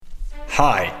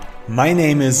Hi, my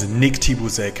name is Nick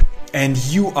Tibuzek, and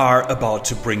you are about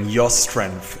to bring your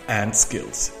strength and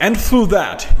skills, and through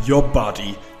that, your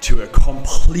body to a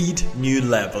complete new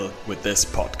level with this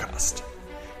podcast.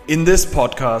 In this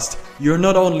podcast, you're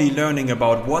not only learning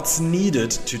about what's needed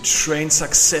to train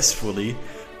successfully,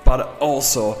 but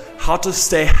also how to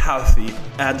stay healthy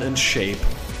and in shape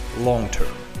long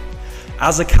term.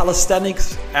 As a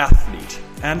calisthenics athlete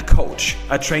and coach,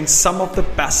 I train some of the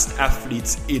best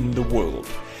athletes in the world,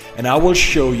 and I will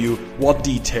show you what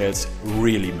details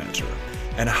really matter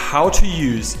and how to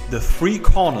use the 3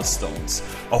 cornerstones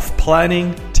of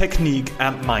planning, technique,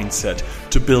 and mindset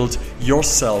to build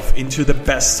yourself into the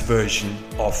best version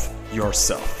of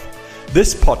yourself.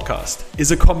 This podcast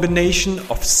is a combination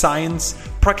of science,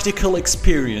 practical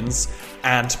experience,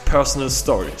 and personal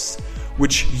stories,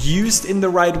 which used in the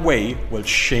right way will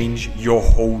change your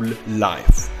whole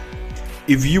life.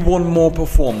 If you want more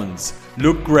performance,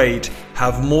 look great,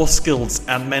 have more skills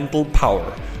and mental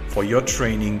power for your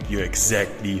training, you're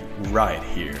exactly right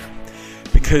here.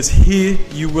 Because here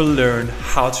you will learn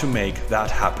how to make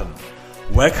that happen.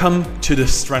 Welcome to the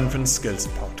Strength and Skills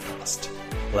podcast.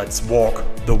 Let's walk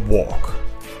the walk.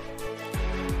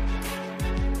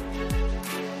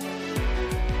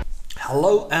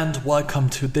 Hello and welcome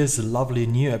to this lovely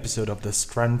new episode of the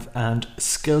Strength and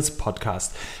Skills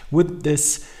podcast with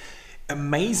this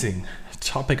amazing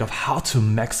topic of how to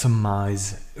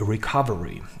maximize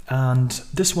recovery. And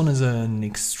this one is an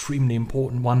extremely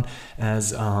important one,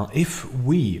 as if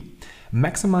we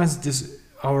maximize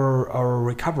our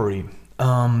recovery,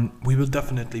 we will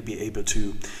definitely be able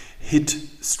to hit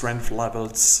strength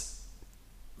levels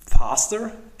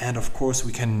faster, and of course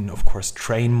we can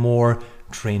train more,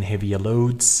 train heavier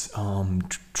loads,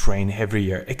 train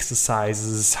heavier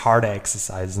exercises, harder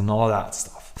exercises, and all that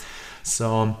stuff.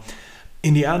 So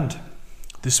in the end,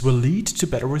 this will lead to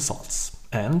better results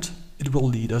and it will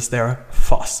lead us there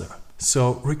faster.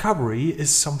 So recovery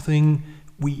is something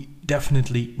we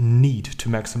definitely need to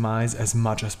maximize as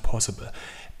much as possible,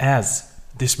 as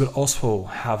this will also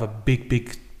have a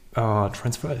big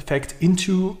transfer effect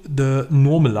into the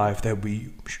normal life that we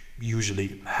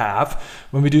usually have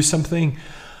when we do something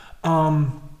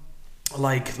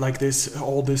like this,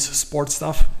 all this sport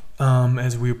stuff,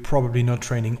 as we're probably not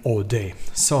training all day.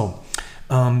 So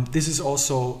this is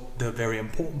also the very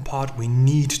important part. We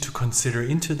need to consider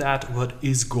into that what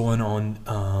is going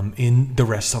on in the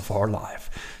rest of our life.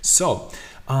 So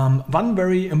one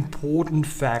very important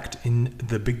fact in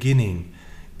the beginning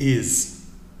is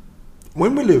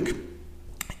when we look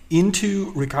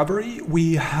into recovery,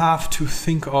 we have to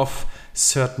think of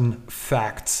certain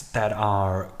facts that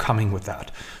are coming with that.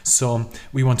 So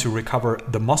we want to recover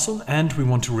the muscle and we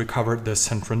want to recover the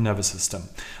central nervous system.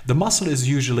 The muscle is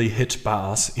usually hit by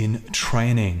us in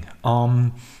training.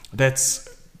 That's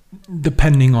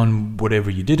depending on whatever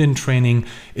you did in training.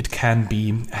 It can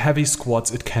be heavy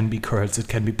squats, it can be curls, it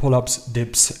can be pull-ups,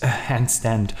 dips,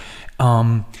 handstand.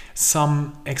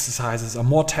 Some exercises are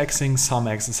more taxing, some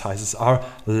exercises are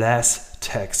less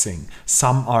taxing.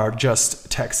 Some are just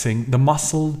taxing the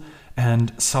muscle,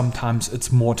 and sometimes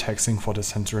it's more taxing for the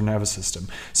central nervous system.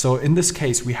 So in this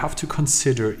case, we have to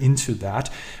consider into that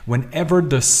whenever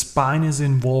the spine is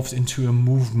involved into a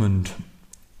movement,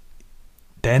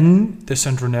 then the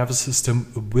central nervous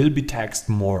system will be taxed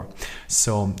more.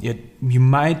 So you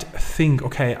might think,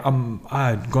 okay, I'm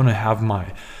gonna have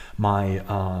my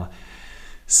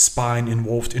spine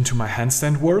involved into my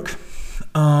handstand work.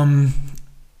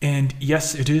 And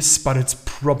yes, it is, but it's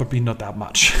probably not that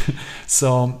much.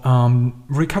 So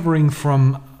recovering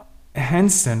from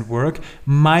handstand work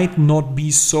might not be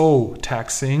so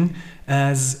taxing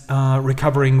as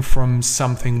recovering from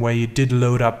something where you did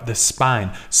load up the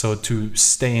spine. So to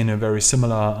stay in a very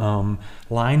similar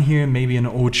line here, maybe an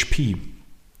OHP,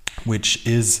 which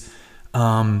is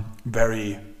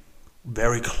very,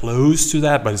 very close to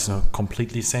that, but it's not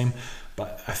completely the same.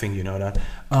 But I think you know that.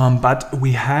 But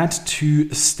we had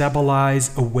to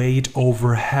stabilize a weight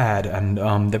overhead.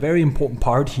 And the very important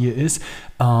part here is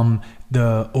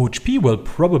the OHP will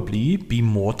probably be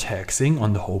more taxing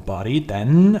on the whole body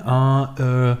than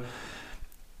a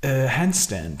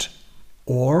handstand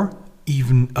or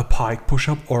even a pike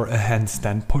push-up or a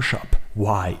handstand push-up.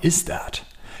 Why is that?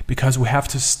 Because we have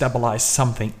to stabilize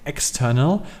something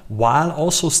external while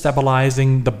also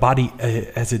stabilizing the body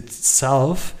as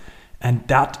itself. And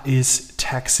that is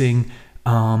taxing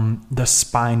the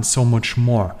spine so much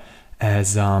more,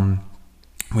 as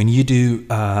when you do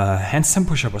a handstand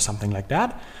push-up or something like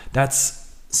that,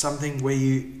 that's something where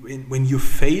when you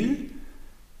fail,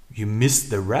 you miss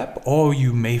the rep or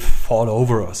you may fall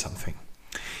over or something.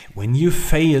 When you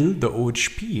fail the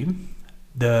OHP,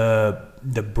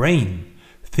 the brain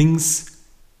thinks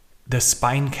the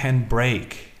spine can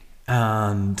break,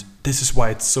 and this is why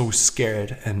it's so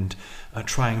scared and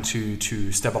trying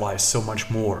to stabilize so much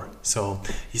more. So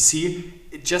you see,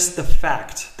 just the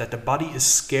fact that the body is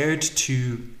scared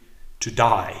to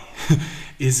die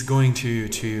is going to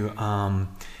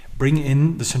bring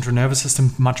in the central nervous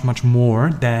system much more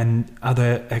than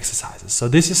other exercises. So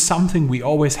this is something we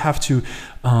always have to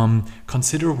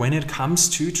consider when it comes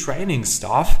to training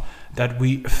stuff, that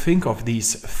we think of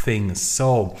these things.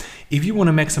 So if you want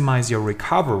to maximize your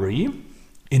recovery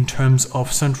in terms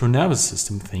of central nervous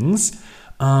system things,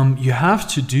 you have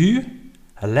to do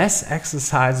less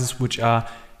exercises which are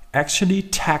actually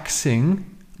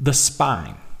taxing the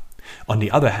spine. On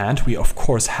the other hand, we of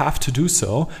course have to do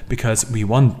so because we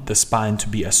want the spine to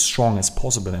be as strong as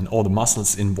possible and all the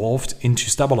muscles involved into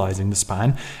stabilizing the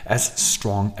spine as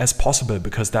strong as possible,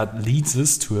 because that leads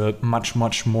us to a much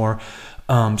more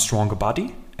stronger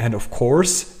body, and of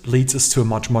course leads us to a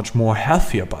much more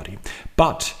healthier body.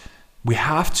 But we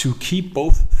have to keep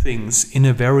both things in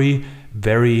a very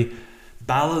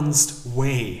balanced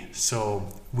way. So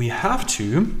we have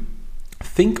to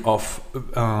think of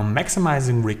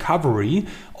maximizing recovery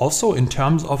also in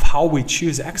terms of how we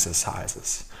choose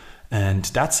exercises. And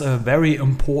that's a very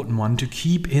important one to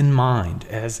keep in mind.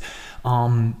 As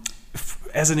an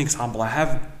example, I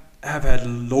have had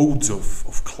loads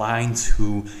of clients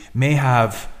who may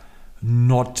have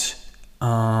not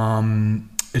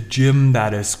a gym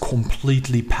that is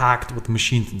completely packed with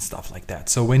machines and stuff like that.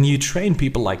 So when you train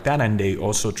people like that, and they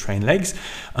also train legs,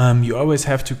 you always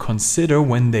have to consider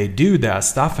when they do their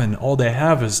stuff and all they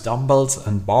have is dumbbells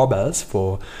and barbells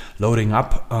for loading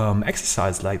up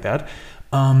exercise like that.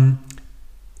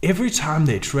 Every time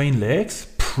they train legs,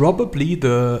 probably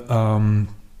the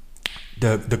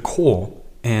core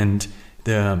and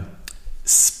the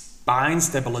spine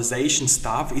stabilization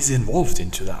stuff is involved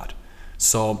into that.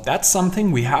 So that's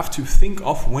something we have to think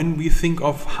of when we think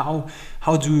of how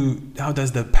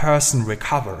does the person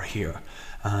recover here.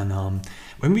 And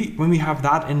when we have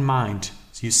that in mind,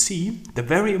 you see, the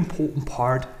very important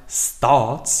part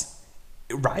starts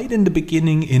right in the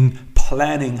beginning in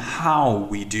planning how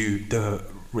we do the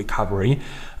recovery.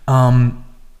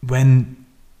 When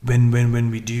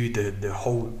we do the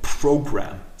whole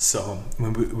program. So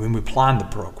when we plan the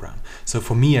program. So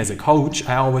for me as a coach,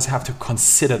 I always have to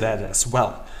consider that as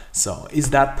well. So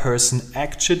is that person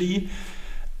actually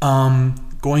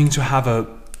going to have a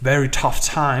very tough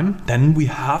time? Then we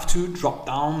have to drop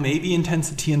down maybe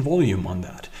intensity and volume on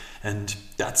that. And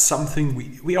that's something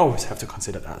we always have to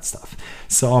consider that stuff.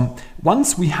 So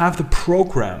once we have the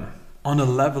program on a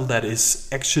level that is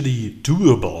actually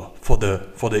doable for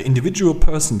the individual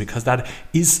person, because that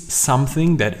is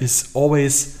something that is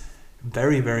always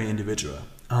very individual.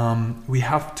 We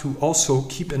have to also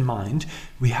keep in mind,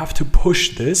 we have to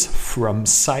push this from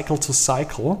cycle to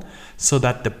cycle so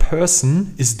that the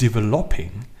person is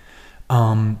developing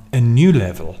a new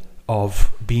level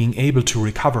of being able to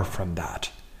recover from that.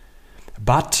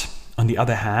 But on the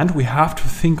other hand, we have to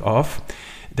think of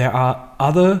there are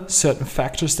other certain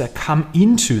factors that come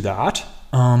into that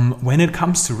when it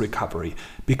comes to recovery,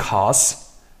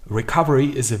 because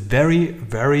recovery is a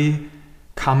very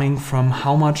coming from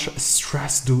how much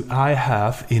stress do I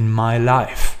have in my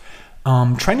life.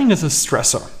 Training is a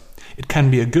stressor. It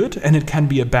can be a good and it can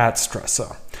be a bad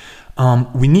stressor.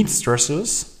 We need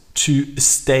stressors to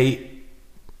stay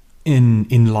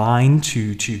in line,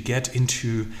 to get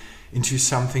into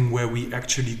something where we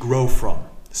actually grow from.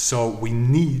 So we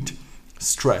need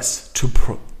stress to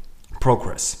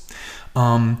progress.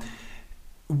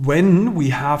 When we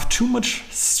have too much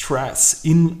stress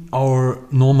in our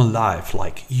normal life,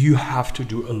 like you have to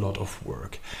do a lot of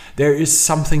work, there is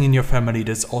something in your family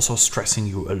that's also stressing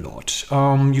you a lot.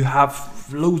 You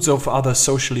have loads of other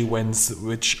social events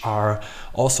which are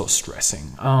also stressing.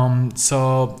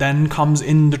 So then comes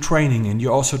in the training, and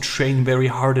you also train very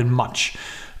hard and much.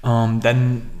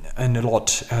 And a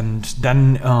lot, and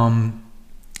then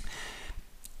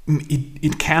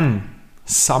it can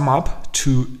sum up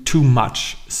to too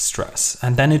much stress,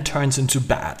 and then it turns into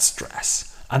bad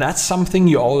stress. And that's something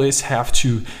you always have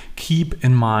to keep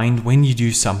in mind when you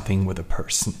do something with a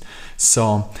person.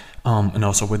 So and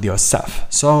also with yourself.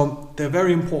 So the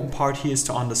very important part here is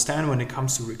to understand when it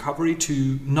comes to recovery,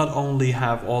 to not only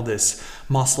have all this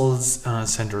muscles,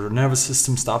 central nervous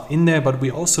system stuff in there, but we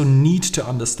also need to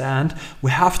understand we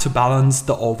have to balance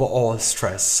the overall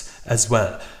stress as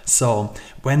well. So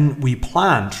when we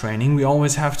plan training, we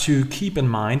always have to keep in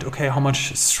mind, okay, how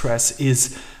much stress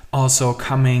is also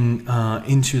coming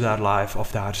into that life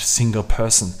of that single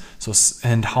person. So,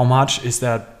 and how much is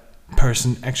that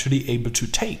person actually able to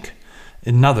take.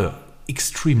 Another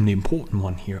extremely important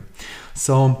one here.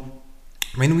 So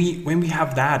when we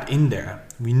have that in there,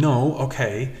 we know,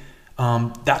 okay,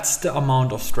 that's the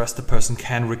amount of stress the person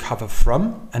can recover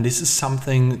from, and this is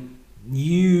something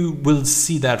you will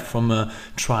see that from a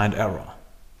try and error.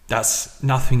 That's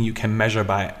nothing you can measure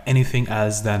by anything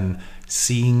else than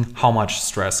seeing how much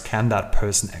stress can that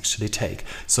person actually take.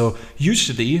 So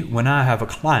usually when I have a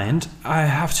client, I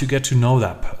have to get to know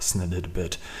that person a little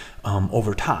bit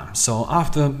over time. So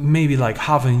after maybe like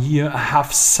half a year, I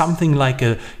have something like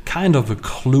a kind of a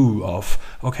clue of,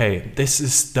 okay, this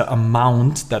is the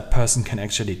amount that person can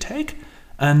actually take,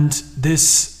 and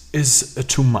this is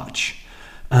too much.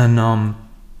 And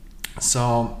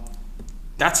so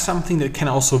that's something that can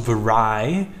also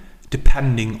vary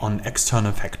depending on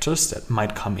external factors that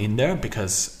might come in there,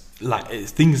 because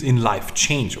things in life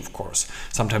change, of course.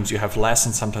 Sometimes you have less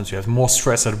and sometimes you have more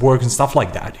stress at work and stuff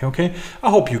like that, okay? I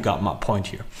hope you got my point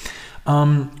here.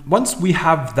 Once we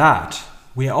have that,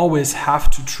 we always have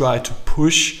to try to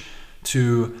push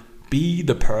to be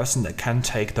the person that can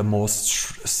take the most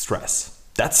stress.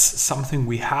 That's something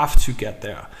we have to get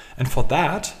there. And for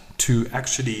that, to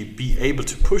actually be able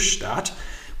to push that,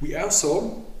 we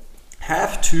also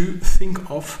have to think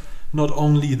of not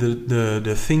only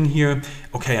the thing here,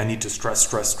 okay, I need to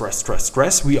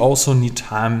stress. We also need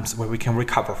times where we can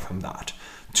recover from that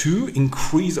to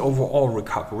increase overall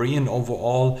recovery and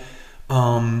overall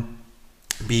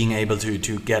being able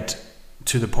to get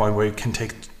to the point where you can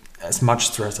take as much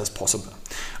stress as possible.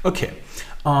 Okay,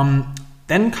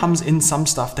 then comes in some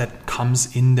stuff that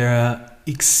comes in there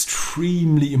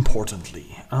extremely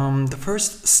importantly. The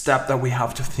first step that we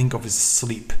have to think of is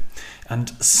sleep. And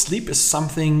sleep is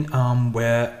something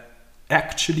where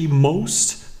actually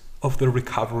most of the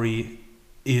recovery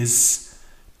is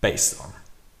based on.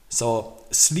 So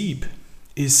sleep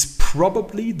is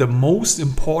probably the most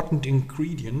important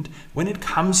ingredient when it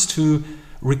comes to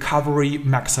recovery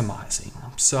maximizing.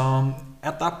 So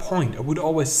at that point, I would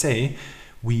always say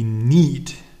we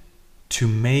need to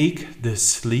make the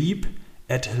sleep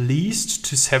at least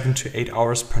to 7 to 8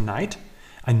 hours per night.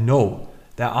 I know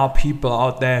there are people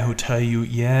out there who tell you,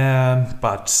 yeah,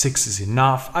 but 6 is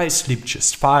enough. I sleep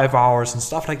just 5 hours and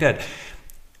stuff like that.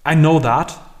 I know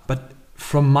that, but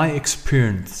from my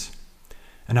experience,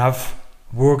 and I've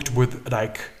worked with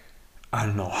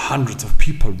hundreds of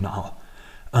people now,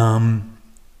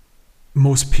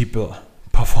 most people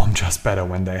perform just better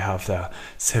when they have their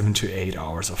 7 to 8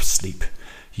 hours of sleep.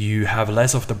 You have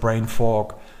less of the brain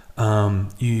fog.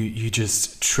 You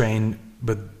just train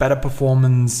with better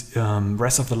performance.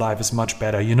 Rest of the life is much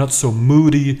better. You're not so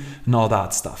moody and all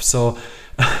that stuff. So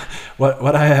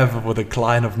what I have with a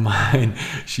client of mine,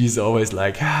 she's always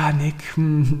like, Nick,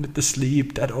 with the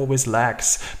sleep, that always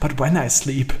lacks. But when I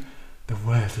sleep, the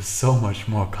world is so much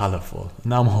more colorful.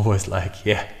 And I'm always like,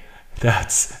 yeah,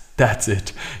 that's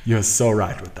it. You're so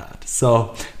right with that.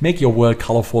 So make your world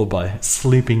colorful by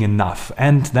sleeping enough.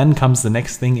 And then comes the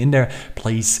next thing in there.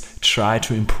 Please try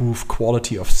to improve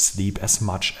quality of sleep as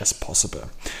much as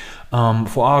possible.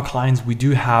 For our clients, we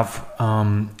do have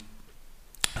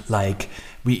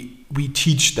we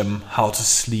teach them how to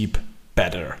sleep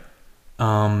better.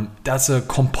 That's a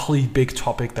complete big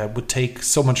topic that would take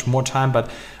so much more time. But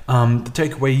the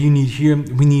takeaway you need here,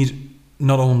 we need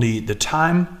not only the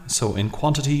time, so in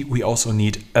quantity, we also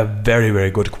need a very, very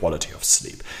good quality of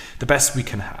sleep. The best we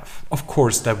can have. Of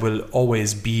course, there will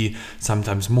always be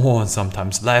sometimes more and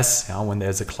sometimes less. When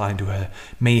there's a client who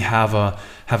may have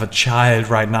a child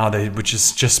right now which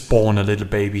is just born, a little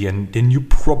baby, and then you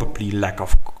probably lack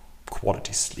of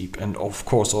quality sleep and of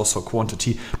course also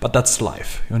quantity, but that's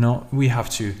life. We have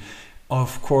to,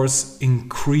 of course,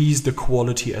 increase the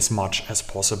quality as much as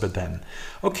possible then.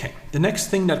 Okay, the next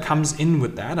thing that comes in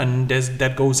with that, and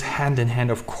that goes hand in hand,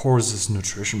 of course, is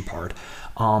nutrition part.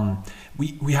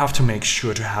 We have to make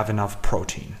sure to have enough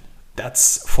protein.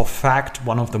 That's for fact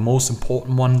one of the most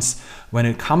important ones when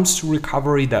it comes to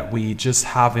recovery, that we just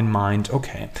have in mind,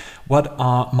 okay, what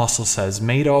are muscle cells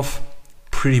made of?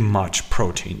 Pretty much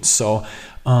protein. So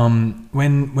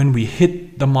when we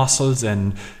hit the muscles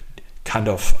and kind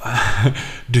of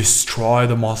destroy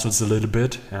the muscles a little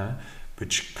bit,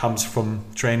 which comes from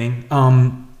training.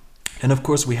 And of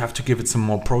course, we have to give it some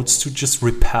more protein to just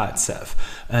repair itself.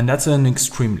 And that's an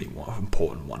extremely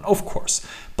important one, of course.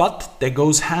 But there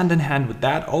goes hand in hand with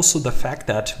that also the fact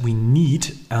that we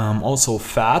need also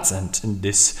fats, and in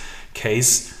this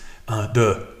case,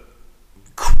 the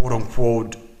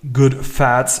quote-unquote good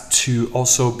fats to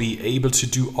also be able to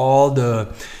do all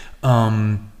the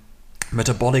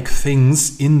metabolic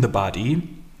things in the body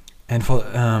and for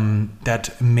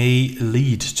that may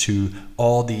lead to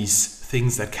all these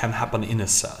things that can happen in a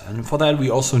cell. And for that we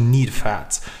also need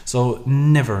fats. So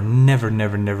never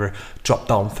drop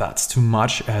down fats too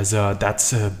much, as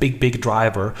that's a big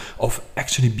driver of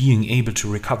actually being able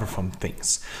to recover from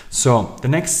things. So the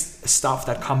next stuff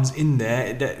that comes in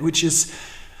there, which is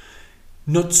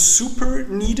not super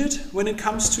needed when it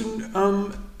comes to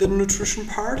the nutrition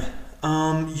part.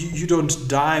 You don't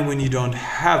die when you don't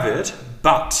have it,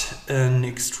 but an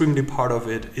extremely part of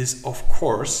it is, of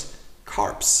course,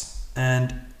 carbs.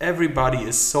 And everybody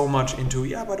is so much into,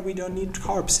 yeah, but we don't need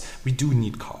carbs. We do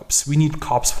need carbs. We need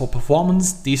carbs for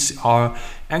performance. These are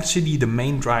actually the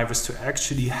main drivers to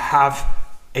actually have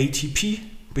ATP,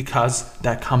 because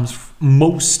that comes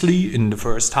mostly in the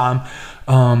first time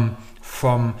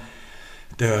from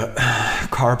the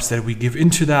carbs that we give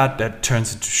into that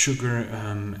turns into sugar,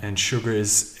 and sugar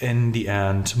is in the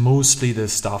end mostly the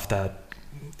stuff that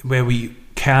where we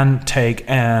can take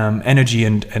energy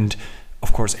and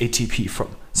of course ATP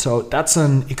from. So that's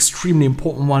an extremely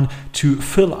important one, to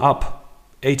fill up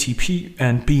ATP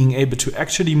and being able to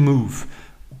actually move.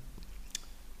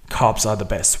 Carbs are the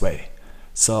best way.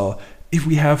 So if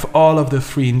we have all of the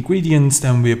three ingredients,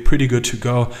 then we're pretty good to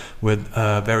go with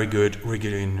very good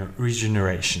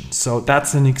regeneration. So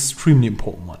that's an extremely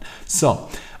important one. So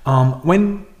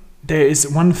when there is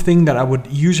one thing that I would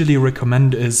usually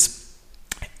recommend is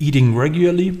eating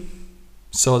regularly,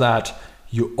 so that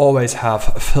you always have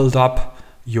filled up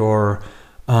your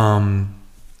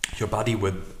body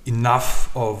with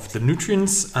enough of the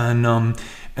nutrients. And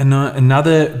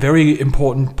another very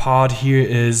important part here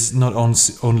is not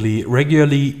only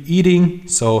regularly eating.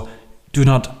 So do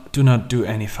not do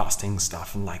any fasting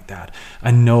stuff and like that.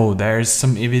 I know there's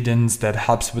some evidence that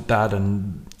helps with that,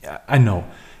 and I know,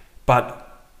 but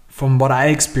from what I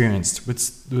experienced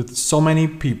with so many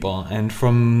people and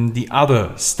from the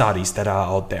other studies that are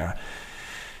out there,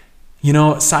 you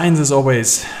know, science is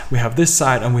always, we have this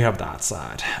side and we have that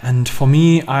side. And for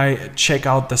me, I check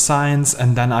out the science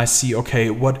and then I see, okay,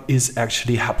 what is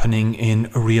actually happening in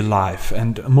real life?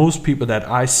 And most people that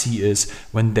I see is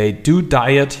when they do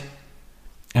diet,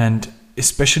 and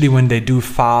especially when they do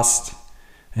fast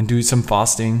and do some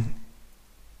fasting,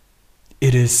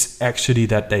 it is actually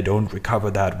that they don't recover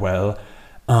that well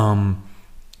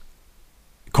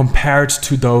compared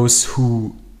to those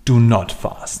who do not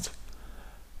fast.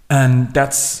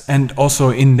 And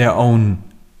also in their own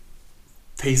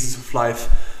phases of life,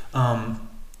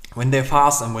 when they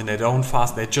fast and when they don't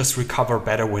fast, they just recover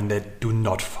better when they do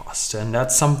not fast. And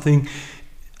that's something,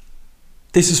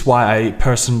 this is why I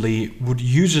personally would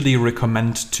usually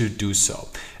recommend to do so.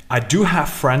 I do have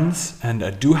friends and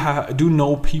I do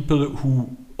know people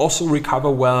who also recover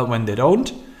well when they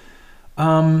don't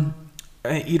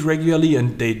eat regularly,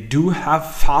 and they do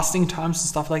have fasting times and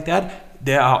stuff like that.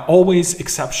 There are always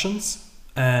exceptions,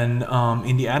 and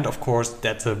in the end, of course,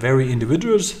 that's a very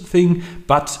individual thing.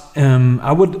 But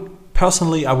I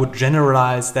would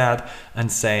generalize that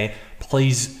and say,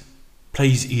 please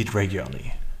eat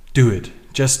regularly. Do it.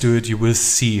 Just do it. You will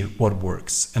see what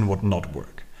works and what not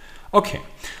work. Okay.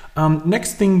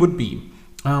 Next thing would be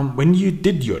when you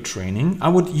did your training, I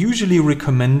would usually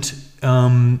recommend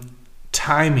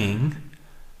timing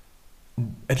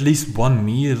at least one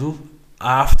meal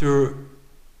after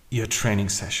your training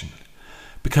session,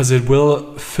 because it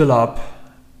will fill up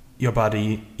your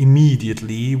body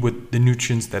immediately with the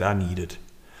nutrients that are needed.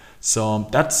 So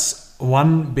that's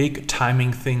one big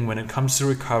timing thing when it comes to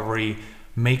recovery.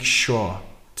 Make sure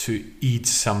to eat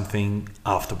something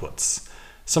afterwards.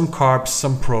 Some carbs,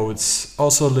 some proteins,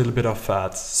 also a little bit of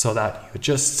fat, so that you're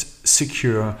just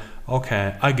secure,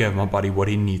 okay, I gave my body what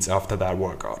he needs after that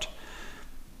workout.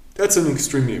 That's an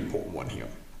extremely important one here.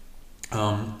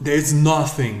 There's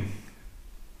nothing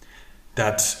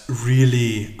that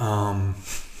really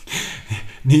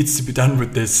needs to be done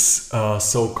with this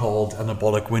so-called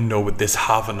anabolic window, with this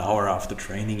half an hour after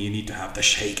training. You need to have the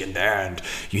shake in there, and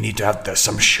you need to have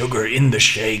some sugar in the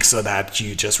shake so that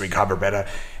you just recover better.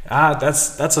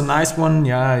 That's a nice one.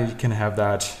 Yeah, you can have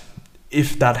that.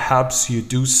 If that helps you,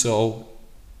 do so.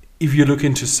 If you look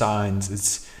into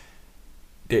science,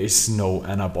 there is no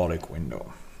anabolic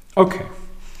window. Okay.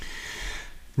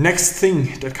 Next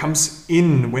thing that comes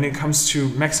in when it comes to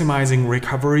maximizing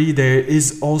recovery, there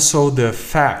is also the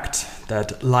fact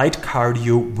that light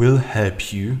cardio will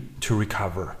help you to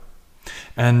recover.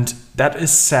 And that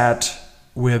is set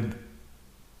with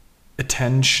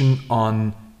attention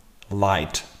on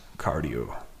light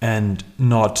cardio and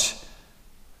not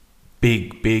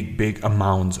big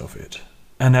amounts of it.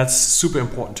 And that's super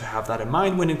important to have that in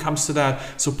mind when it comes to that.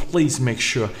 So please make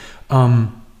sure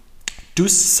do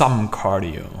some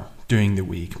cardio during the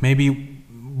week, maybe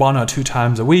 1 or 2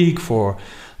 times a week, for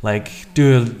like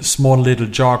do a small little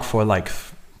jog for like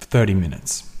 30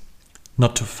 minutes.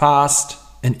 Not too fast,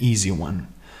 an easy one.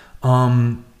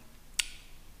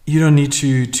 You don't need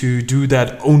to do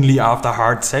that only after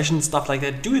hard sessions, stuff like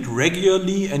that. Do it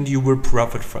regularly and you will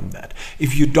profit from that.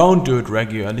 If you don't do it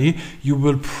regularly, you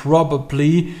will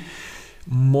probably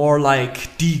more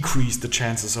like decrease the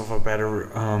chances of a better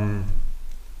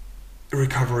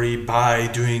recovery by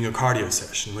doing a cardio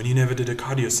session. When you never did a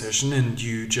cardio session and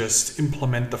you just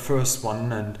implement the first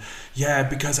one, and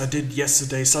because I did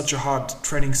yesterday such a hard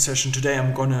training session, today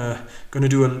I'm gonna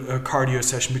do a cardio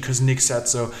session because Nick said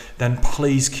so, then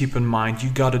please keep in mind you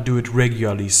gotta do it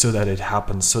regularly so that it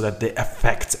happens, so that the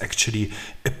effects actually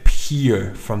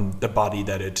appear from the body,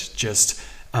 that it just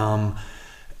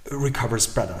recovers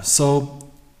better. So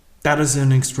that is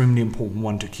an extremely important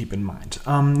one to keep in mind.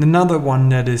 Another one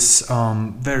that is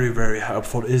very, very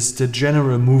helpful is the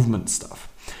general movement stuff.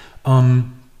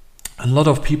 A lot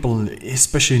of people,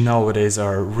 especially nowadays,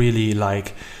 are really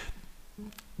like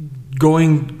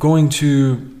going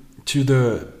to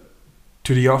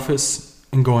the office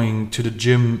and going to the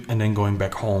gym and then going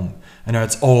back home. And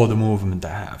that's all the movement I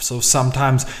have. So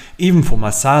sometimes, even for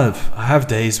myself, I have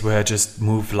days where I just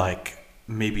move like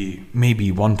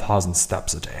maybe 1,000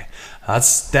 steps a day.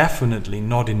 That's definitely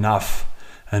not enough,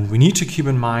 and we need to keep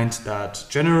in mind that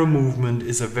general movement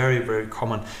is a very, very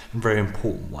common and very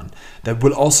important one that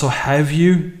will also have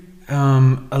you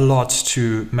a lot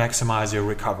to maximize your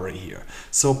recovery here.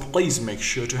 So please make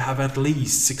sure to have at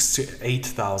least 6,000 to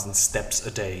 8,000 steps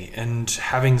a day and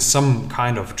having some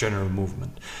kind of general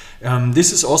movement.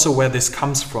 This is also where this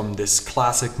comes from, this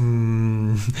classic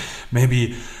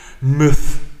maybe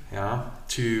myth,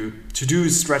 to do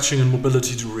stretching and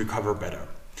mobility to recover better.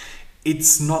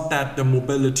 It's not that the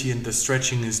mobility and the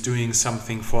stretching is doing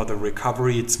something for the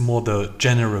recovery, it's more the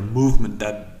general movement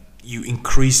that you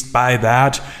increased by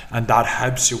that, and that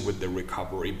helps you with the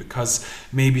recovery because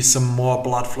maybe some more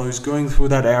blood flow is going through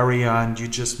that area and you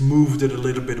just moved it a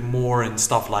little bit more and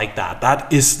stuff like that.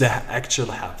 That is the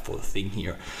actual helpful thing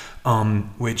here,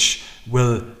 which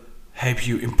will help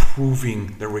you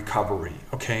improving the recovery.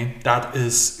 Okay, that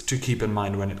is to keep in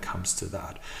mind when it comes to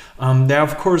that. There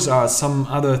of course are some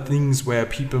other things where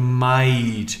people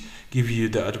might give you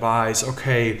the advice,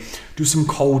 okay, do some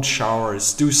cold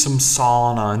showers, do some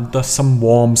sauna and do some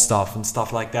warm stuff and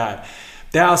stuff like that.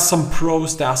 There are some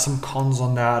pros, there are some cons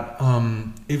on that.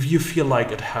 If you feel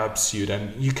like it helps you,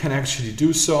 then you can actually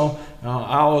do so.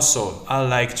 I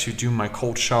like to do my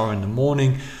cold shower in the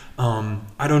morning.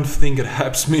 I don't think it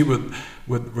helps me with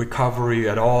recovery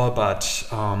at all, but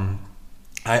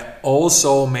I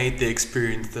also made the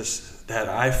experience that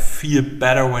I feel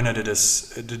better when I did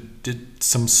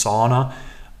some sauna.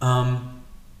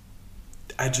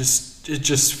 It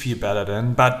just feel better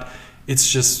then, but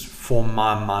it's just for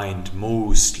my mind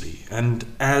mostly. And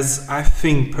as I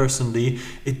think personally,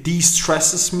 it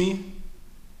de-stresses me,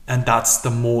 and that's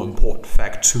the more important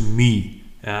fact to me.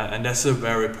 And that's a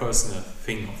very personal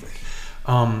thing of it.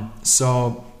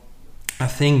 So I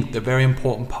think the very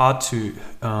important part to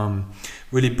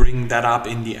really bring that up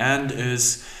in the end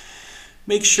is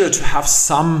make sure to have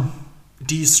some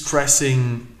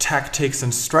de-stressing tactics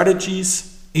and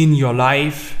strategies in your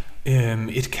life.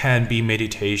 It can be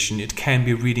meditation, it can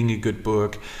be reading a good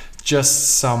book,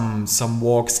 just some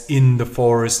walks in the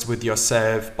forest with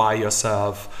yourself, by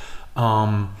yourself,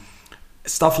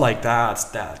 stuff like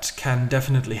that can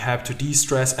definitely help to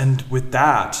de-stress, and with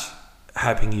that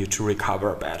helping you to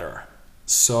recover better.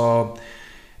 So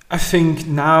I think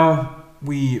now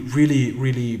we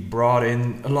really brought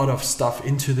in a lot of stuff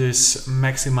into this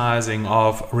maximizing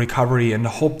of recovery, and I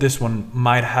hope this one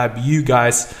might help you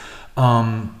guys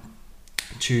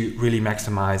to really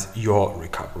maximize your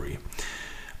recovery.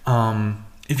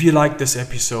 If you like this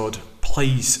episode,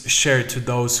 please share it to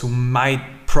those who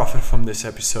might profit from this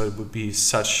episode. It would be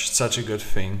such a good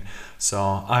thing. So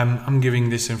I'm giving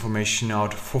this information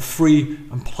out for free,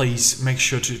 and please make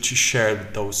sure to share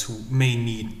with those who may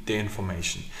need the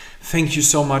information. Thank you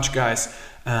so much, guys,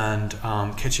 and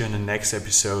catch you in the next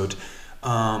episode.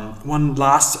 One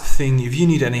last thing, if you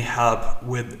need any help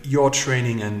with your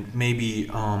training and maybe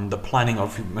the planning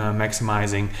of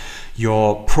maximizing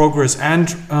your progress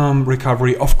and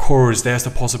recovery, of course there's the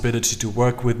possibility to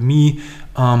work with me.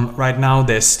 Right now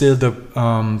there's still the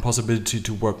possibility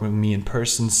to work with me in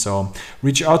person, so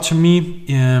reach out to me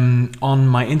on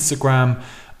my Instagram.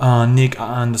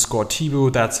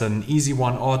 Nick_Thibault, that's an easy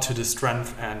one, or to the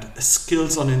Strength and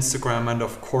Skills on Instagram. And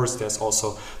of course, there's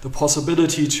also the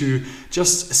possibility to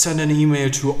just send an email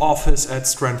to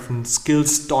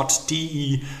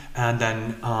office@strengthandskills.de, and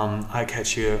then I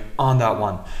catch you on that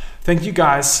one. Thank you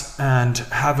guys, and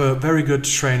have a very good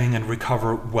training and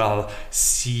recover well.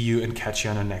 See you and catch you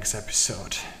on the next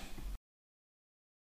episode.